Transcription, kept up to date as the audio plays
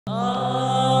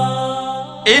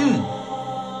in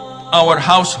our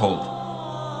household,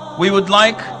 we would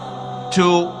like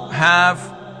to have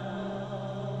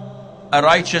a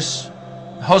righteous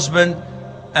husband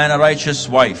and a righteous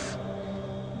wife.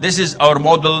 This is our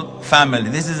model family.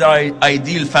 This is our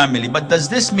ideal family. But does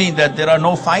this mean that there are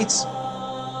no fights?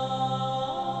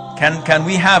 Can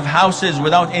we have houses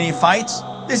without any fights?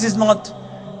 This is not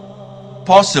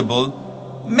possible.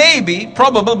 Maybe,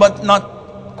 probable, but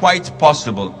not quite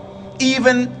possible.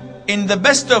 Even in the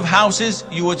best of houses,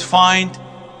 you would find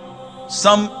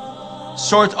some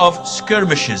sort of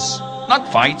skirmishes.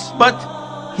 Not fights, but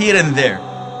here and there.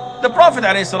 The Prophet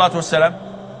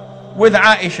ﷺ with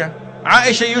Aisha.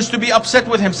 Aisha used to be upset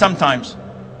with him sometimes.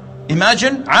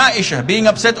 Imagine Aisha being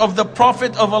upset of the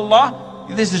Prophet of Allah.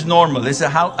 This is normal. This is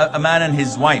a man and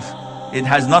his wife. It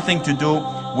has nothing to do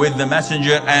with the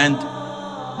messenger and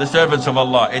the servants of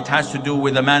Allah. It has to do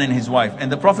with the man and his wife.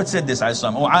 And the Prophet said this,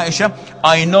 "Oh Aisha,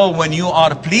 I know when you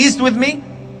are pleased with me,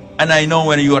 and I know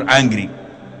when you are angry."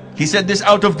 He said this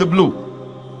out of the blue.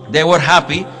 They were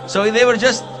happy, so they were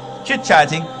just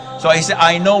chit-chatting. So he said,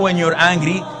 "I know when you're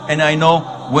angry, and I know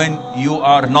when you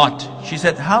are not." She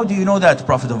said, "How do you know that,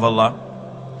 Prophet of Allah?"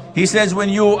 He says, "When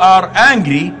you are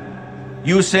angry,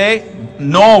 you say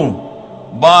no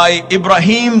by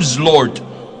Ibrahim's Lord.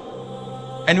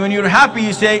 And when you're happy,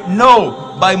 you say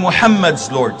no by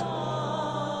Muhammad's Lord."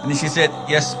 And she said,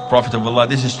 "Yes, Prophet of Allah,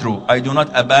 this is true. I do not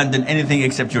abandon anything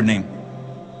except your name.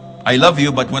 I love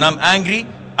you, but when I'm angry,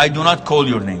 I do not call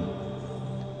your name."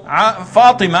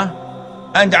 Fathima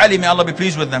and Ali, may Allah be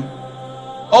pleased with them,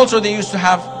 also they used to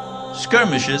have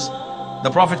skirmishes.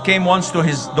 The Prophet came once to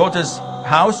his daughter's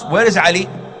house. "Where is Ali?"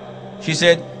 She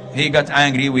said, "He got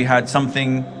angry, we had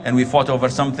something and we fought over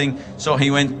something, so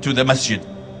he went to the masjid."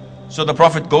 So the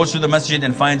Prophet goes to the masjid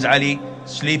and finds Ali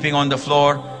sleeping on the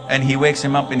floor, and he wakes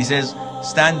him up and he says,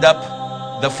 "Stand up,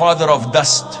 the father of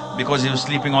dust," because he was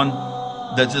sleeping on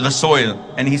the soil.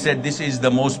 And he said, "This is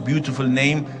the most beautiful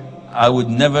name. I would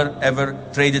never ever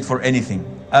trade it for anything.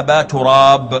 Abaa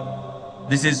Turaab."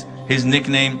 This is his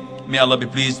nickname. May Allah be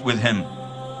pleased with him.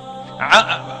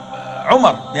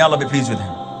 Umar, may Allah be pleased with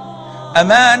him. A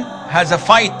man has a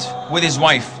fight with his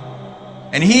wife,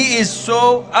 and he is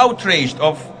so outraged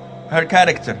of her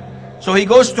character. So he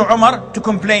goes to Umar to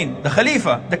complain, the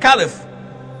Khalifah, the Caliph.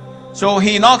 So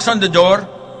he knocks on the door,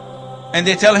 and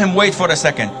they tell him, "Wait for a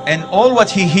second." And all what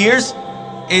he hears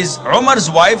is Umar's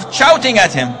wife shouting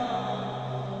at him.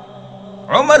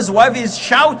 Umar's wife is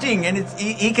shouting, and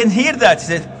he can hear that. He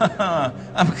said,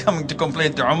 "I'm coming to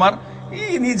complain to Umar.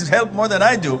 He needs help more than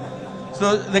I do."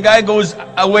 So the guy goes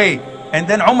away, and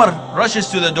then Umar rushes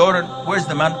to the door, and "Where's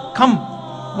the man? Come.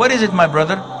 What is it, my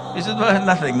brother?" He said, "Well,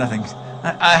 nothing.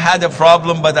 I had a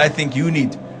problem, but I think you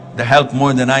need the help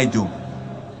more than I do."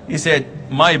 He said,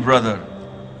 "My brother,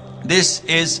 this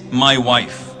is my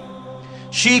wife.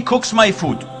 She cooks my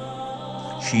food.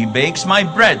 She bakes my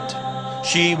bread.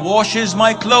 She washes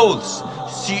my clothes.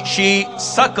 She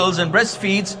suckles and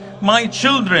breastfeeds my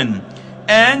children.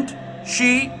 And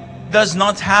she does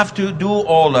not have to do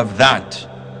all of that.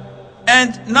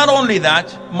 And not only that,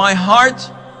 my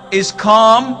heart is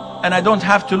calm, and I don't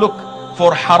have to look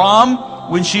for haram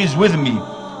when she's with me.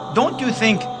 Don't you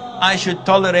think I should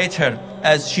tolerate her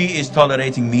as she is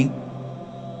tolerating me?"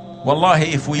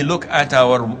 Wallahi, if we look at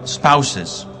our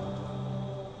spouses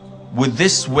with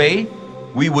this way,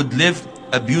 we would live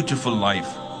a beautiful life.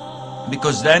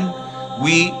 Because then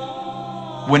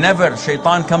whenever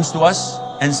Shaythan comes to us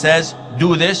and says,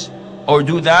 "Do this or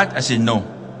do that," I say, "No,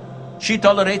 she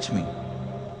tolerates me.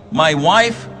 My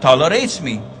wife tolerates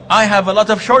me. I have a lot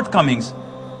of shortcomings.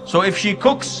 So if she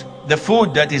cooks the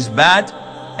food that is bad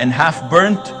and half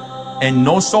burnt and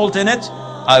no salt in it,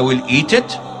 I will eat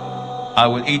it. I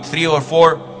will eat 3 or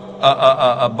 4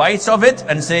 bites of it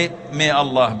and say, 'May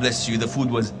Allah bless you, the food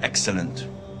was excellent.'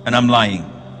 And I'm lying.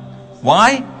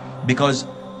 Why? Because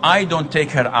I don't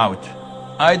take her out.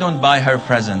 I don't buy her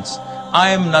presents. I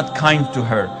am not kind to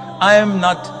her. I am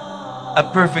not a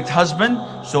perfect husband,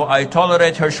 so I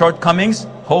tolerate her shortcomings,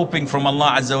 hoping from Allah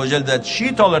Azzawajal that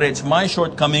she tolerates my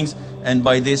shortcomings, and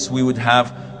by this we would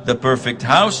have the perfect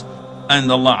house. And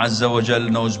Allah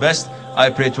Azzawajal knows best. I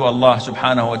pray to Allah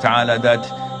subhanahu wa ta'ala that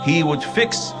He would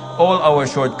fix all our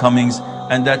shortcomings,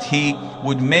 and that He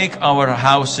would make our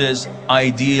houses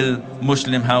ideal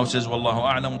Muslim houses. Wallahu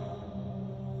a'lam.